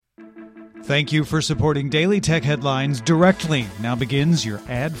Thank you for supporting Daily Tech Headlines directly. Now begins your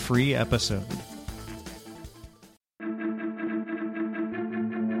ad-free episode.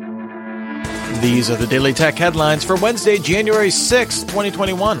 These are the Daily Tech Headlines for Wednesday, January 6,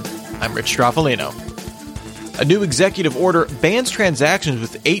 2021. I'm Rich Stroffolino. A new executive order bans transactions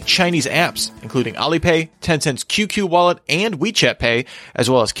with 8 Chinese apps, including Alipay, Tencent's QQ Wallet, and WeChat Pay, as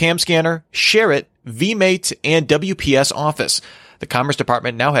well as CamScanner, ShareIt, VMate, and WPS Office. The Commerce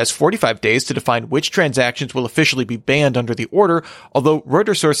Department now has 45 days to define which transactions will officially be banned under the order, although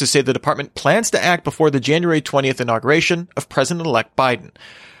Reuters sources say the department plans to act before the January 20th inauguration of President-elect Biden.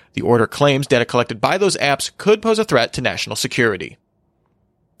 The order claims data collected by those apps could pose a threat to national security.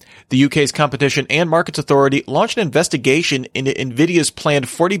 The UK's Competition and Markets Authority launched an investigation into Nvidia's planned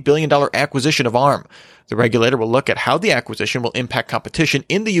 $40 billion acquisition of ARM. The regulator will look at how the acquisition will impact competition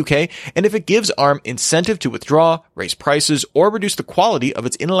in the UK and if it gives ARM incentive to withdraw, raise prices, or reduce the quality of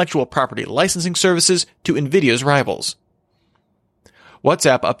its intellectual property licensing services to Nvidia's rivals.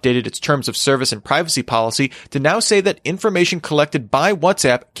 WhatsApp updated its terms of service and privacy policy to now say that information collected by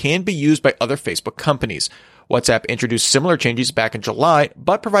WhatsApp can be used by other Facebook companies. WhatsApp introduced similar changes back in July,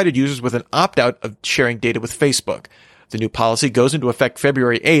 but provided users with an opt-out of sharing data with Facebook. The new policy goes into effect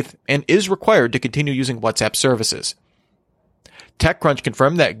February 8th and is required to continue using WhatsApp services. TechCrunch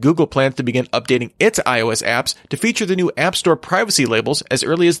confirmed that Google plans to begin updating its iOS apps to feature the new App Store privacy labels as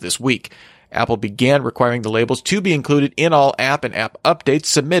early as this week. Apple began requiring the labels to be included in all app and app updates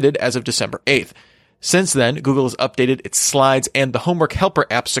submitted as of December 8th. Since then, Google has updated its Slides and the Homework Helper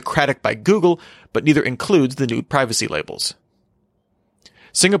app Socratic by Google, but neither includes the new privacy labels.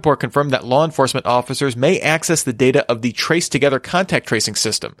 Singapore confirmed that law enforcement officers may access the data of the Trace Together contact tracing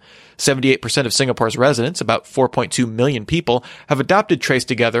system. 78% of Singapore's residents, about 4.2 million people, have adopted Trace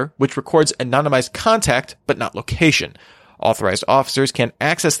Together, which records anonymized contact but not location. Authorized officers can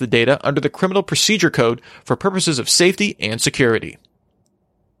access the data under the Criminal Procedure Code for purposes of safety and security.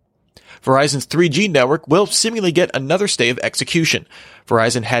 Verizon's 3G network will seemingly get another stay of execution.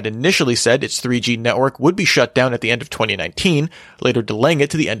 Verizon had initially said its 3G network would be shut down at the end of 2019, later delaying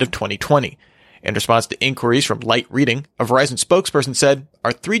it to the end of 2020. In response to inquiries from Light Reading, a Verizon spokesperson said,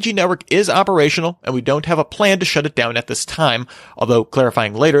 "Our 3G network is operational and we don't have a plan to shut it down at this time," although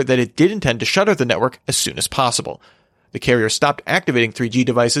clarifying later that it did intend to shutter the network as soon as possible. The carrier stopped activating 3G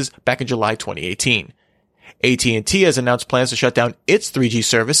devices back in July 2018. AT&T has announced plans to shut down its 3G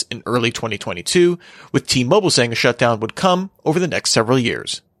service in early 2022, with T-Mobile saying a shutdown would come over the next several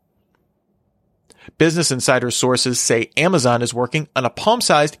years. Business Insider sources say Amazon is working on a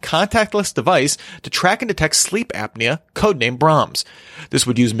palm-sized contactless device to track and detect sleep apnea, codenamed Brahms. This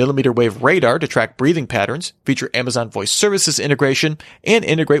would use millimeter wave radar to track breathing patterns, feature Amazon Voice Services integration, and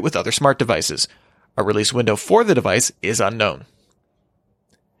integrate with other smart devices. A release window for the device is unknown.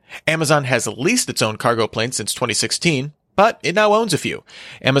 Amazon has leased its own cargo planes since 2016, but it now owns a few.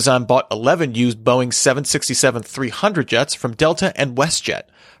 Amazon bought 11 used Boeing 767-300 jets from Delta and WestJet.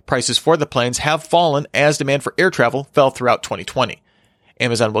 Prices for the planes have fallen as demand for air travel fell throughout 2020.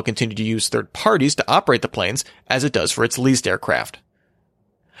 Amazon will continue to use third parties to operate the planes, as it does for its leased aircraft.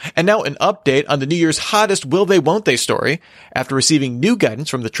 And now an update on the New Year's hottest will they won't they story. After receiving new guidance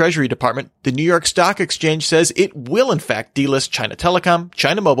from the Treasury Department, the New York Stock Exchange says it will in fact delist China Telecom,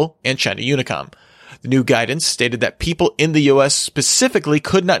 China Mobile, and China Unicom. The new guidance stated that people in the U.S. specifically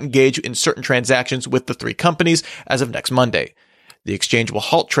could not engage in certain transactions with the 3 companies as of next Monday. The exchange will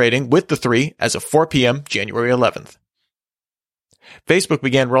halt trading with the 3 as of 4 p.m. January 11th. Facebook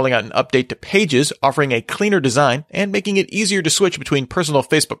began rolling out an update to Pages, offering a cleaner design and making it easier to switch between personal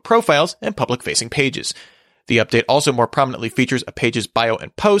Facebook profiles and public-facing pages. The update also more prominently features a page's bio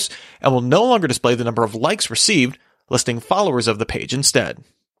and posts and will no longer display the number of likes received, listing followers of the page instead.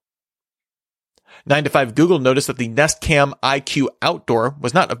 9 to 5 Google noticed that the Nest Cam IQ Outdoor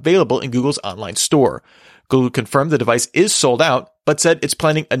was not available in Google's online store. Google confirmed the device is sold out, but said it's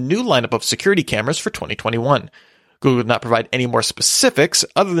planning a new lineup of security cameras for 2021. Google did not provide any more specifics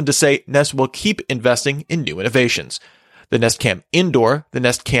other than to say Nest will keep investing in new innovations. The Nest Cam Indoor, the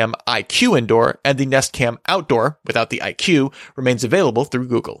Nest Cam IQ Indoor, and the Nest Cam Outdoor, without the IQ, remains available through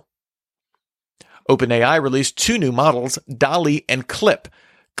Google. OpenAI released 2 new models, DALL-E and Clip.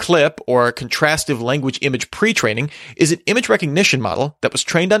 Clip, or Contrastive Language Image Pre-training, is an image recognition model that was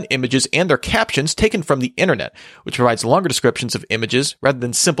trained on images and their captions taken from the internet, which provides longer descriptions of images rather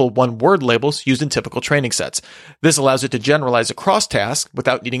than simple one-word labels used in typical training sets. This allows it to generalize across tasks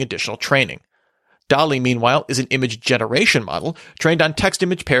without needing additional training. DALL-E, meanwhile, is an image generation model trained on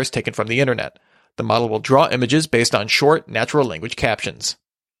text-image pairs taken from the internet. The model will draw images based on short, natural language captions.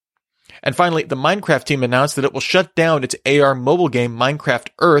 And finally, the Minecraft team announced that it will shut down its AR mobile game Minecraft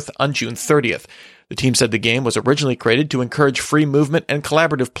Earth on June 30th. The team said the game was originally created to encourage free movement and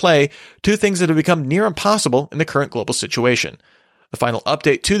collaborative play, two things that have become near impossible in the current global situation. The final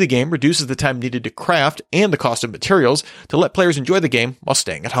update to the game reduces the time needed to craft and the cost of materials to let players enjoy the game while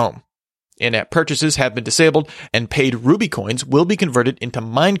staying at home. In-app purchases have been disabled, and paid Ruby coins will be converted into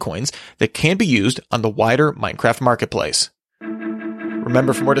Mine coins that can be used on the wider Minecraft marketplace.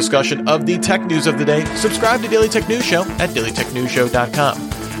 Remember, for more discussion of the tech news of the day, subscribe to Daily Tech News Show at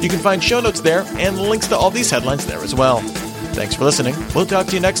dailytechnewsshow.com. You can find show notes there and links to all these headlines there as well. Thanks for listening. We'll talk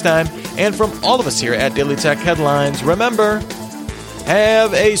to you next time. And from all of us here at Daily Tech Headlines, remember,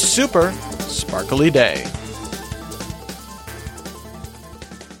 have a super sparkly day.